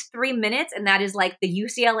at least 3 minutes. And that is like the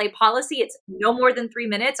UCLA policy. It's no more than 3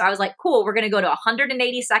 minutes. So I was like, cool, we're going to go to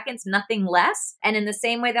 180 seconds, nothing less. And in the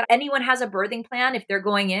same way that anyone has a birthing plan, if they're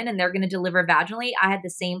going in and they're going to deliver vaginally, I had the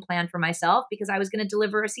same plan for myself because I was going to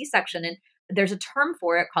deliver a C-section. And there's a term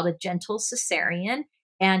for it called a gentle cesarean.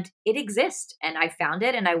 And it exists. And I found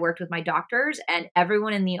it and I worked with my doctors and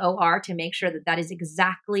everyone in the OR to make sure that that is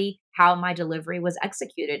exactly how my delivery was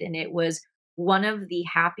executed. And it was one of the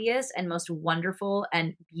happiest and most wonderful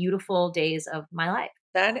and beautiful days of my life.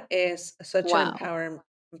 That is such an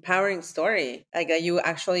empowering story. Like you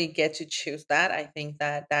actually get to choose that. I think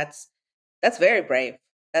that's very brave.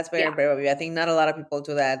 That's very brave of you. I think not a lot of people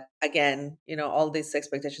do that. Again, all these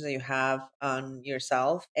expectations that you have on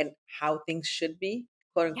yourself and how things should be,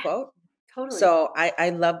 quote unquote. Totally. So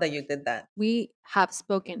I love that you did that. We have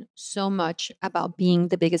spoken so much about being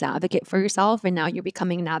the biggest advocate for yourself, and now you're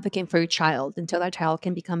becoming an advocate for your child until that child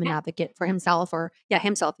can become an advocate for himself or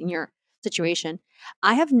himself in your situation.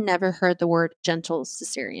 I have never heard the word gentle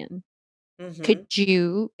cesarean. Mm-hmm. Could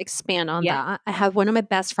you expand on that? I have one of my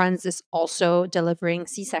best friends is also delivering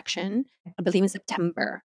C-section, I believe in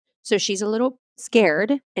September. So she's a little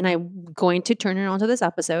scared, and I'm going to turn her onto this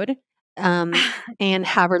episode. And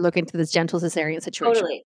have her look into this gentle cesarean situation.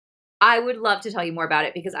 Totally. I would love to tell you more about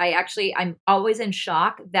it because I'm always in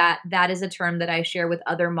shock that is a term that I share with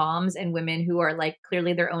other moms and women who are like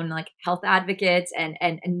clearly their own like health advocates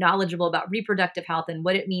and knowledgeable about reproductive health and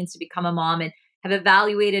what it means to become a mom and have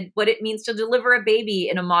evaluated what it means to deliver a baby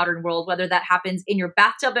in a modern world, whether that happens in your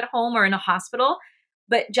bathtub at home or in a hospital.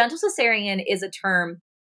 But gentle cesarean is a term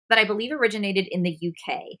that I believe originated in the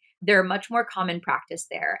UK. They're much more common practice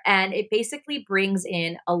there. And it basically brings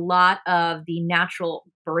in a lot of the natural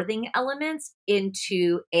birthing elements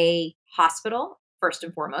into a hospital, first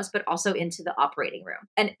and foremost, but also into the operating room.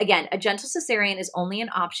 And again, a gentle cesarean is only an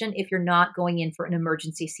option if you're not going in for an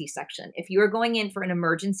emergency C-section. If you are going in for an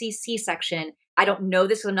emergency C-section, I don't know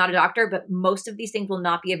this because I'm not a doctor, but most of these things will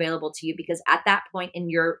not be available to you because at that point in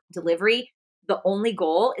your delivery, the only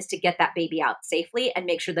goal is to get that baby out safely and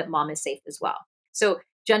make sure that mom is safe as well. So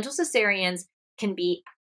gentle cesareans can be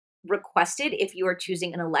requested if you are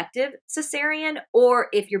choosing an elective cesarean or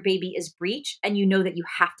if your baby is breech and you know that you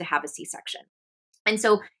have to have a C-section. And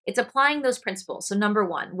so it's applying those principles. So number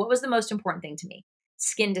one, what was the most important thing to me?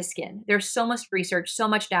 Skin to skin. There's so much research, so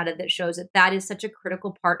much data that shows that that is such a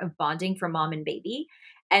critical part of bonding for mom and baby.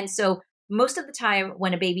 And so most of the time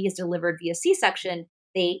when a baby is delivered via C-section,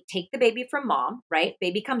 they take the baby from mom, right?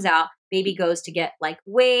 Baby comes out, baby goes to get like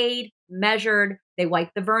weighed, measured. They wipe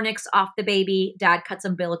the vernix off the baby. Dad cuts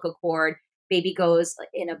umbilical cord. Baby goes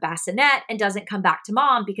in a bassinet and doesn't come back to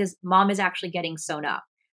mom because mom is actually getting sewn up.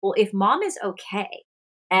 Well, if mom is okay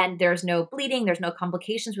and there's no bleeding, there's no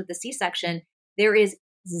complications with the C-section, there is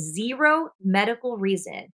zero medical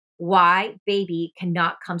reason why baby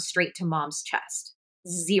cannot come straight to mom's chest.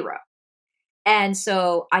 Zero. And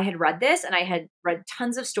so I had read this and I had read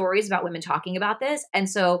tons of stories about women talking about this. And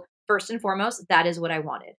so first and foremost, that is what I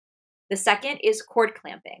wanted. The second is cord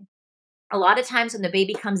clamping. A lot of times when the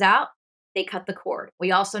baby comes out, they cut the cord.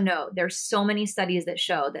 We also know there's so many studies that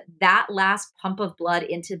show that that last pump of blood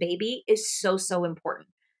into baby is so, so important.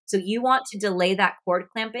 So you want to delay that cord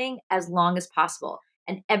clamping as long as possible.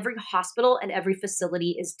 And every hospital and every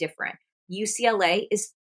facility is different. UCLA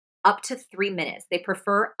is up to 3 minutes. They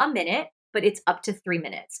prefer a minute, but it's up to 3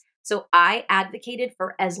 minutes. So I advocated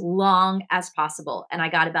for as long as possible, and I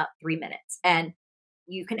got about 3 minutes. And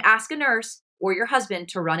you can ask a nurse or your husband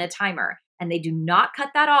to run a timer, and they do not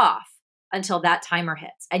cut that off until that timer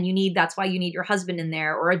hits. And that's why you need your husband in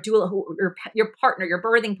there or a doula, your partner, your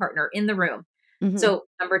birthing partner in the room. Mm-hmm. So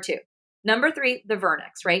number 2. Number 3, the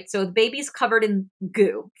vernix, right? So the baby's covered in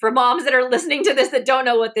goo. For moms that are listening to this that don't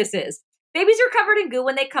know what this is. Babies are covered in goo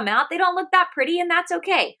when they come out. They don't look that pretty, and that's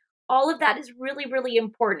okay. All of that is really, really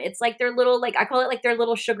important. It's like their little, I call it like their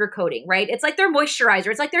little sugar coating, right? It's like their moisturizer.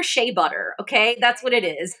 It's like their shea butter, okay? That's what it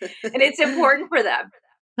is. And it's important for them.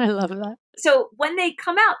 I love that. So when they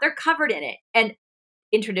come out, they're covered in it. And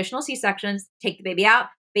in traditional C-sections, take the baby out.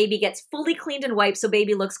 Baby gets fully cleaned and wiped so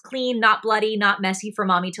baby looks clean, not bloody, not messy for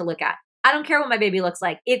mommy to look at. I don't care what my baby looks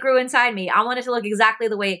like. It grew inside me. I want it to look exactly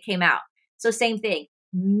the way it came out. So same thing,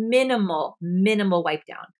 minimal wipe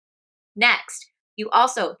down. Next,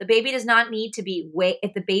 the baby does not need to be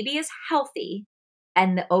if the baby is healthy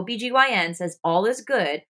and the OBGYN says all is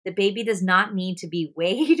good, the baby does not need to be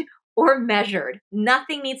weighed or measured.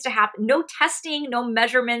 Nothing needs to happen. No testing, no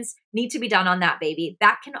measurements need to be done on that baby.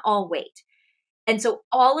 That can all wait. And so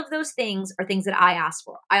all of those things are things that I asked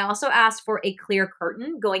for. I also asked for a clear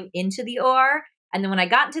curtain going into the OR. And then when I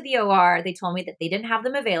got into the OR, they told me that they didn't have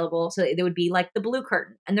them available. So they would be like the blue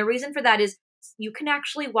curtain. And the reason for that is you can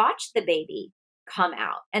actually watch the baby come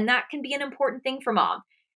out. And that can be an important thing for mom.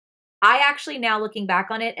 I actually, now looking back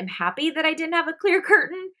on it, am happy that I didn't have a clear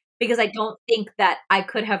curtain because I don't think that I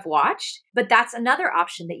could have watched. But that's another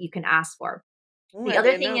option that you can ask for. The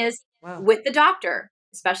other thing is with the doctor,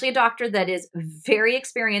 especially a doctor that is very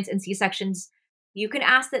experienced in C-sections, you can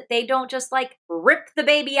ask that they don't just rip the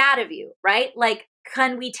baby out of you, right?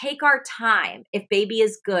 Can we take our time? If baby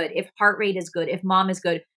is good, if heart rate is good, if mom is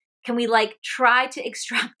good, can we try to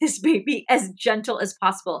extract this baby as gentle as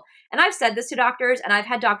possible? And I've said this to doctors, and I've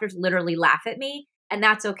had doctors literally laugh at me, and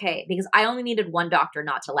that's okay because I only needed one doctor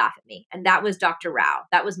not to laugh at me. And that was Dr. Rao.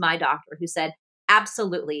 That was my doctor who said,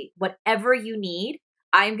 absolutely, whatever you need,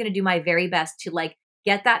 I'm going to do my very best to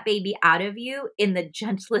get that baby out of you in the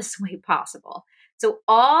gentlest way possible. So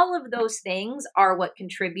all of those things are what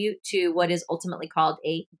contribute to what is ultimately called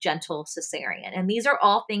a gentle cesarean. And these are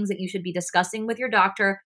all things that you should be discussing with your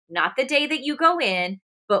doctor, not the day that you go in,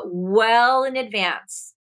 but well in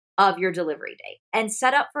advance of your delivery date, and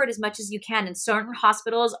set up for it as much as you can. And certain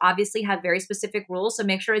hospitals obviously have very specific rules. So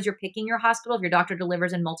make sure as you're picking your hospital, if your doctor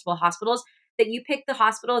delivers in multiple hospitals, that you pick the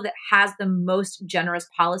hospital that has the most generous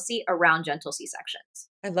policy around gentle C-sections.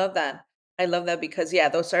 I love that. Because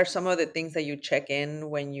those are some of the things that you check in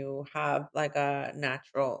when you have a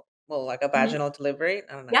natural, a vaginal delivery.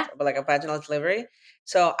 I don't know, but a vaginal delivery.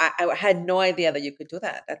 So I had no idea that you could do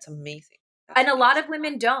that. That's amazing. And a lot of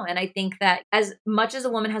women don't. And I think that as much as a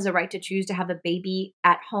woman has a right to choose to have a baby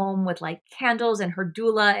at home with candles and her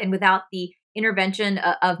doula and without the intervention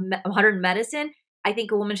of modern medicine, I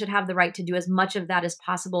think a woman should have the right to do as much of that as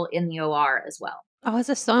possible in the OR as well. Oh, this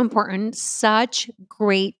is so important. Such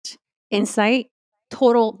great insight.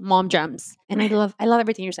 Total mom gems. And I love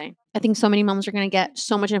everything you're saying. I think so many moms are going to get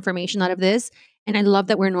so much information out of this. And I love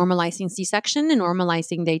that we're normalizing C-section and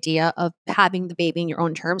normalizing the idea of having the baby in your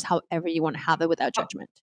own terms, however you want to have it without judgment.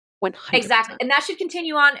 100%. Exactly. And that should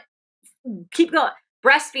continue on. Keep going.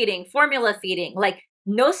 Breastfeeding, formula feeding,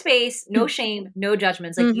 no space, no shame, no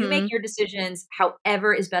judgments. You make your decisions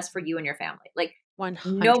however is best for you and your family.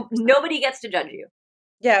 100%. Nobody gets to judge you.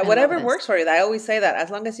 Yeah, whatever works for you. I always say that.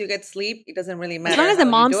 As long as you get sleep, it doesn't really matter. As long as the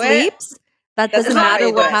mom sleeps, that doesn't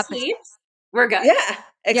matter what happens. We're good. Yeah,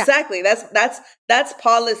 exactly. Yeah. That's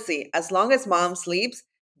policy. As long as mom sleeps,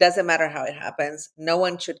 doesn't matter how it happens. No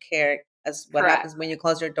one should care as what happens when you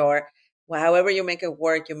close your door. Well, however you make it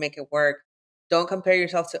work, you make it work. Don't compare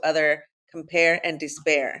yourself to other. Compare and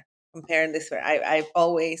despair. Compare and despair.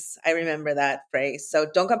 I remember that phrase. So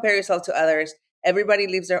don't compare yourself to others. Everybody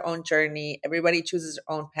lives their own journey. Everybody chooses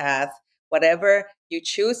their own path. Whatever you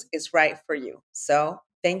choose is right for you. So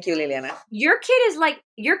thank you, Liliana. Your kid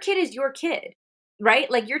is your kid, right?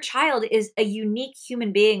 Your child is a unique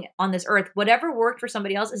human being on this earth. Whatever worked for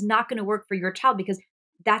somebody else is not going to work for your child because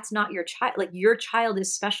that's not your child. Your child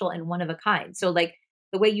is special and one of a kind. So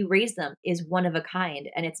the way you raise them is one of a kind,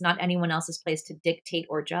 and it's not anyone else's place to dictate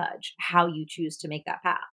or judge how you choose to make that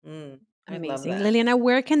path. Amazing. Liliana,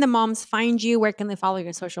 where can the moms find you? Where can they follow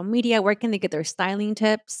your social media? Where can they get their styling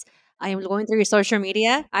tips? I am going through your social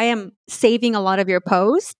media. I am saving a lot of your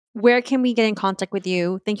posts. Where can we get in contact with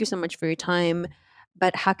you? Thank you so much for your time.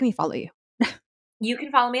 But how can we follow you? You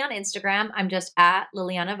can follow me on Instagram. I'm just at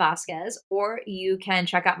Liliana Vasquez, or you can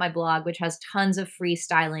check out my blog, which has tons of free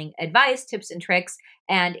styling advice, tips, and tricks.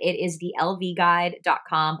 And it is the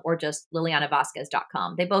lvguide.com or just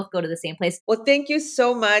lilianavasquez.com. They both go to the same place. Well, thank you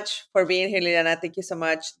so much for being here, Liliana. Thank you so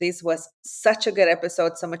much. This was such a good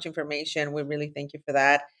episode, so much information. We really thank you for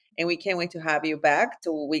that. And we can't wait to have you back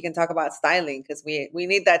so we can talk about styling, because we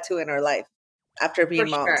need that too in our life after being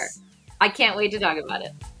moms. Sure. I can't wait to talk about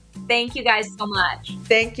it. Thank you guys so much.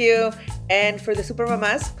 Thank you. And for the Super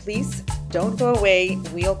Mamas, please don't go away.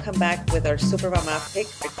 We'll come back with our Super Mama pick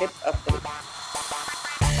or tip of the week.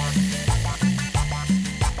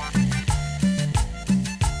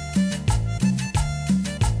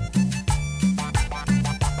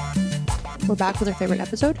 We're back with our favorite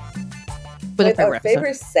episode. With our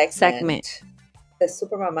favorite segment. The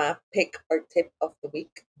Super Mama pick or tip of the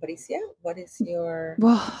week. Patricia, what is your...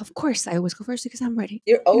 Well, of course, I always go first because I'm ready.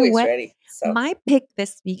 You're always ready. So. My pick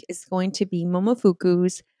this week is going to be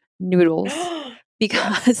Momofuku's noodles.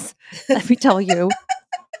 Because, let me tell you,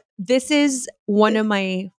 this is one of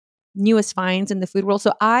my newest finds in the food world.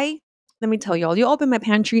 So let me tell you all, you open my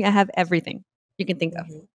pantry, I have everything you can think of.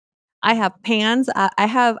 I have pans. I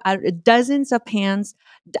have dozens of pans.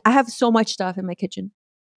 I have so much stuff in my kitchen.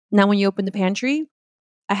 Now, when you open the pantry,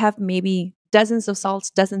 I have maybe dozens of salts,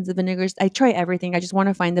 dozens of vinegars. I try everything. I just want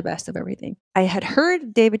to find the best of everything. I had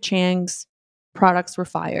heard David Chang's products were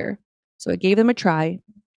fire, so I gave them a try.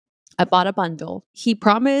 I bought a bundle. He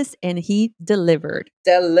promised and he delivered.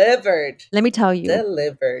 Delivered. Let me tell you.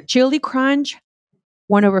 Delivered. Chili Crunch,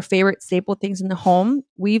 one of our favorite staple things in the home.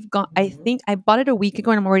 We've got, I think I bought it a week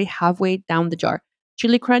ago and I'm already halfway down the jar.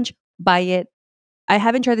 Chili Crunch, buy it. I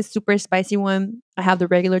haven't tried the super spicy one. I have the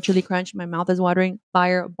regular Chili Crunch. My mouth is watering.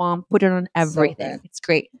 Fire, bomb, put it on everything. So it's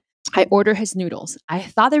great. I order his noodles. I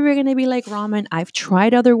thought they were going to be like ramen. I've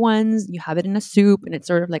tried other ones. You have it in a soup and it's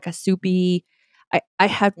sort of like a soupy. I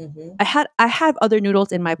have other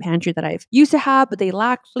noodles in my pantry that I've used to have, but they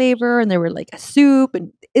lack flavor and they were like a soup.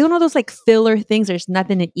 And it's one of those like filler things. There's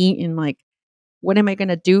nothing to eat and like, what am I going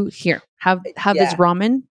to do here? Have this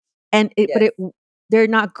ramen? And they're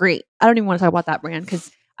not great. I don't even want to talk about that brand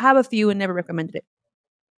because I have a few and never recommended it.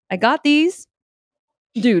 I got these.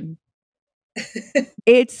 Dude,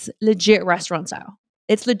 it's legit restaurant style.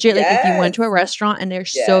 It's legit like if you went to a restaurant and they're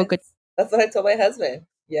so good. That's what I told my husband.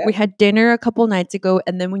 Yeah. We had dinner a couple nights ago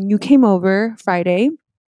and then when you came over Friday,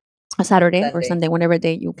 or Saturday or Sunday, whatever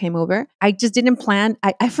day you came over, I just didn't plan.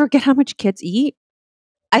 I forget how much kids eat.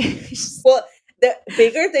 Well, the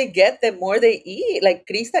bigger they get, the more they eat. Like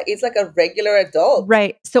Krista is like a regular adult.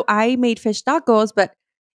 Right. So I made fish tacos, but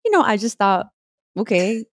I just thought,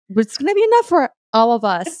 okay, it's going to be enough for all of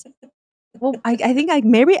us. Well, I think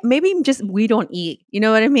maybe just we don't eat. You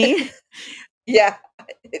know what I mean? Yeah.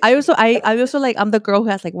 I also like I'm the girl who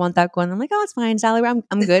has like one taco and I'm like, oh, it's fine, Sally.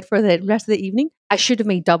 I'm good for the rest of the evening. I should have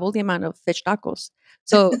made double the amount of fish tacos.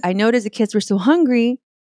 So I noticed the kids were so hungry,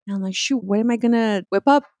 and I'm like, shoot, what am I gonna whip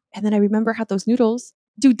up? And then I remember how those noodles,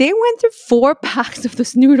 dude, they went through 4 packs of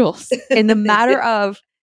those noodles in the matter of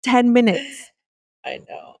 10 minutes. I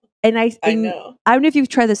know. And I know. I don't know if you've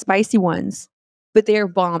tried the spicy ones, but they're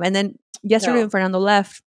bomb. And then yesterday when Fernando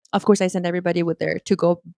left, of course, I sent everybody with their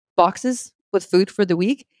to-go boxes with food for the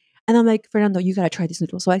week. And I'm like, Fernando, you got to try these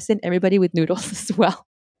noodles. So I sent everybody with noodles as well.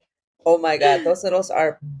 Oh my God, those noodles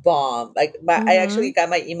are bomb. Like I actually got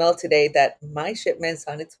my email today that my shipment's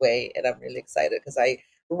on its way. And I'm really excited because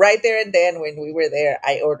right there and then when we were there,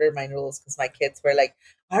 I ordered my noodles because my kids were like,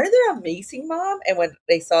 aren't they amazing, Mom? And when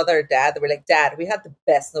they saw their dad, they were like, Dad, we have the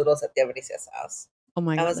best noodles at the Evanicia's house. Oh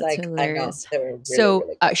my God, I was like, hilarious. I know. They were really,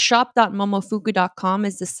 really good. Shop.momofuku.com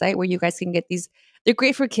is the site where you guys can get these. They're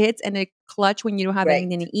great for kids and they clutch when you don't have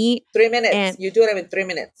anything to eat. 3 minutes. And you do it in 3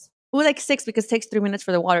 minutes. Well, like 6 because it takes 3 minutes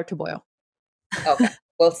for the water to boil. Okay.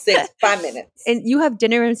 Well, 5 minutes. And you have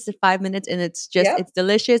dinner in 5 minutes and it's just, it's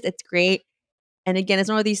delicious. It's great. And again, it's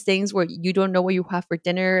one of these things where you don't know what you have for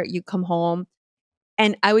dinner. You come home.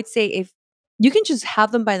 And I would say if you can just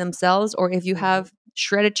have them by themselves, or if you have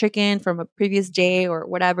shredded chicken from a previous day or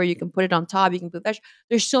whatever, you can put it on top. You can put vegetables.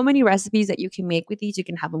 There's so many recipes that you can make with these. You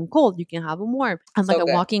can have them cold. You can have them warm. I'm like a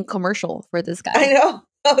walking commercial for this guy. I know.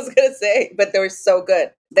 I was going to say, but they were so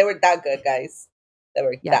good. They were that good, guys. They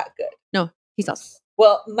were that good. No, he's awesome.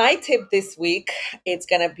 Well, my tip this week, it's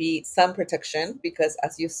going to be sun protection because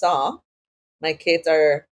as you saw, my kids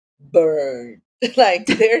are burned. Like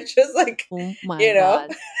they're just like, oh my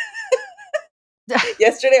God.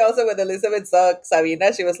 Yesterday also when Elizabeth saw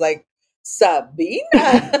Sabina, she was like,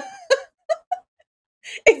 Sabina?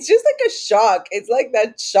 It's just like a shock. It's like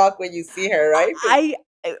that shock when you see her, right? I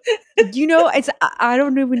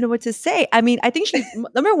don't even know what to say. I mean, I think she's,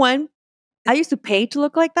 number one, I used to pay to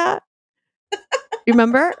look like that.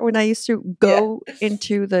 Remember when I used to go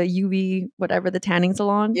into the UV, whatever, the tanning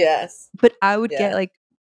salon? Yes. But I would get like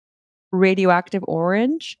radioactive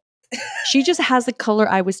orange. She just has the color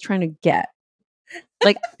I was trying to get.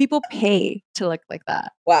 Like people pay to look like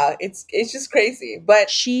that. Wow, it's just crazy. But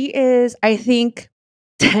she is, I think,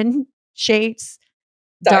 10 shades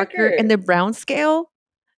darker in the brown scale.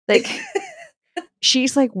 Like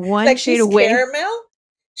she's like one like shade away. Caramel.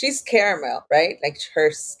 She's caramel, right? Like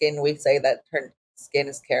her skin, we say that her skin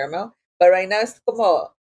is caramel. But right now it's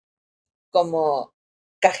como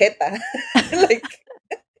cajeta. Like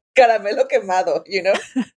caramelo quemado, you know?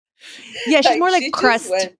 Yeah, she's like, more like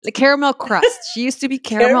crust. Like caramel crust. She used to be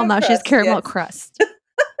caramel, now she's caramel crust.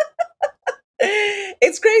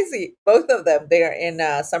 It's crazy. Both of them, they are in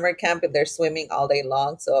summer camp and they're swimming all day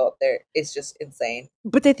long. So it's just insane.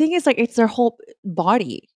 But the thing is, like, it's their whole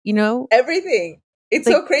body, you know? Everything. It's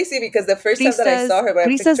like, so crazy because the first time that I saw her,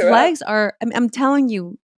 Grisa's legs are, I'm telling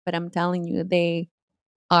you, they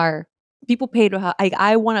are, people pay to have,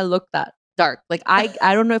 I want to look that dark. Like,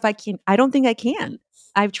 I don't know if I can, I don't think I can.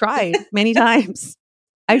 I've tried many times.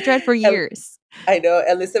 I've tried for years. I know.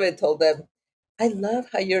 Elizabeth told them, I love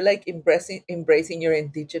how you're like embracing your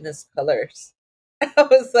indigenous colors. I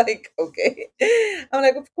was like, okay. I'm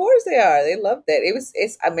like, of course they are. They loved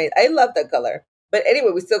it. I mean, I love that color. But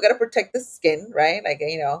anyway, we still got to protect the skin, right? Like,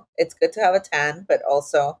 you know, it's good to have a tan, but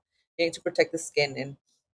also you need to protect the skin. And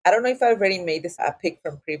I don't know if I've already made this a pick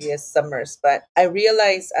from previous summers, but I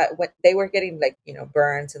realized when they were getting like, you know,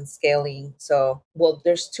 burns and scaling. So, well,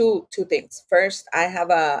 there's two things. First, I have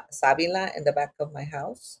a Savila in the back of my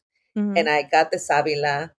house. Mm-hmm. And I got the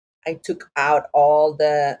Savila. I took out all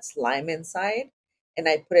the slime inside and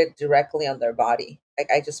I put it directly on their body. Like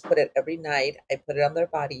I just put it every night. I put it on their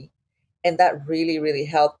body. And that really, really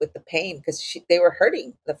helped with the pain because they were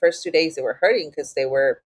hurting. The first 2 days they were hurting because they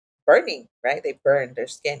were burning, right? They burned their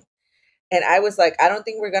skin. And I was like, I don't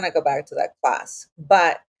think we're going to go back to that class.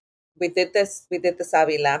 But we did the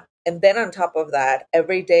Savila. And then on top of that,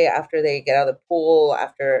 every day after they get out of the pool,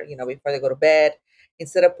 after, you know, before they go to bed,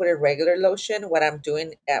 instead of putting regular lotion, what I'm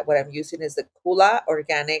using is the Kula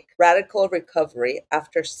Organic Radical Recovery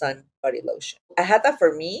After Sun Body Lotion. I had that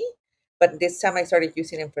for me, but this time I started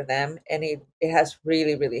using it for them, and it has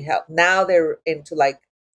really, really helped. Now they're into like,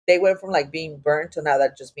 they went from like being burnt to now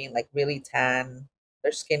they're just being like really tan.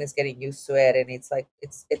 Their skin is getting used to it, and it's like,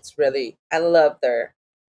 it's really, I love their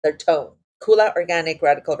tone. Kula Organic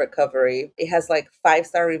Radical Recovery. It has like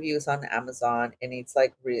 5-star reviews on Amazon, and it's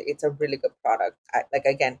like it's a really good product.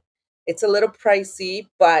 Again, it's a little pricey,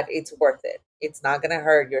 but it's worth it. It's not gonna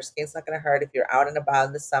hurt. Your skin's not gonna hurt if you're out and about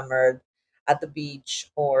in the summer, at the beach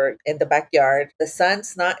or in the backyard. The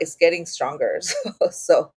sun's it's getting stronger,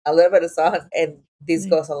 so a little bit of sun, and this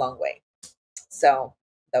goes a long way. So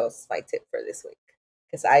that was my tip for this week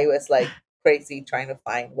because I was like crazy trying to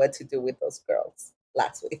find what to do with those girls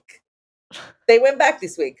last week. They went back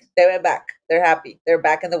this week. They went back. They're happy. They're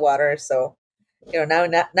back in the water. So, you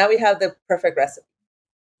know, now we have the perfect recipe.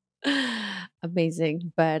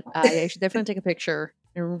 Amazing. But I should definitely take a picture.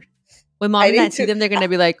 When Mom and Dad see them, they're going to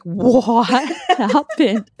be like, what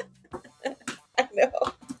happened? I know.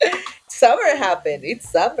 Summer happened. It's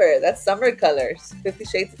summer. That's summer colors. 50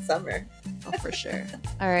 Shades of Summer. Oh, for sure.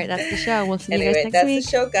 All right. That's the show. We'll see you guys next week. That's the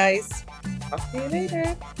show, guys. Talk to you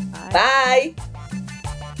later. Bye.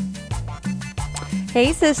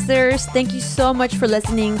 Hey sisters, thank you so much for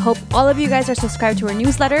listening. Hope all of you guys are subscribed to our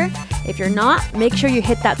newsletter. If you're not, make sure you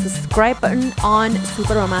hit that subscribe button on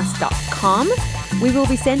supermamas.com. We will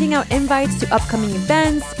be sending out invites to upcoming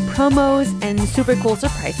events, promos, and super cool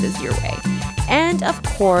surprises your way. And of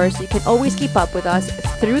course, you can always keep up with us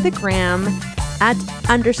through the gram at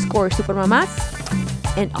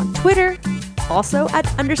 _supermamas, and on Twitter also at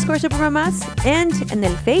 _supermamas, and in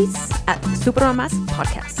el Face at Supermamas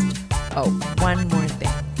Podcast. Oh, one more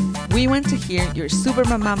thing. We want to hear your Super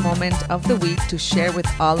Mama moment of the week to share with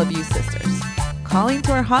all of you sisters. Call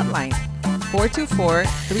into our hotline,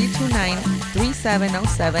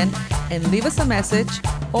 424-329-3707, and leave us a message,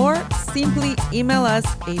 or simply email us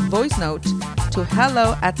a voice note to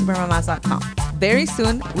hello@supermamas.com. Very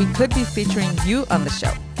soon, we could be featuring you on the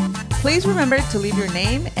show. Please remember to leave your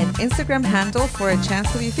name and Instagram handle for a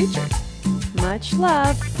chance to be featured. Much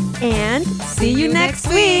love, and see you next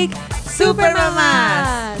week, Super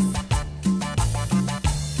Mamas!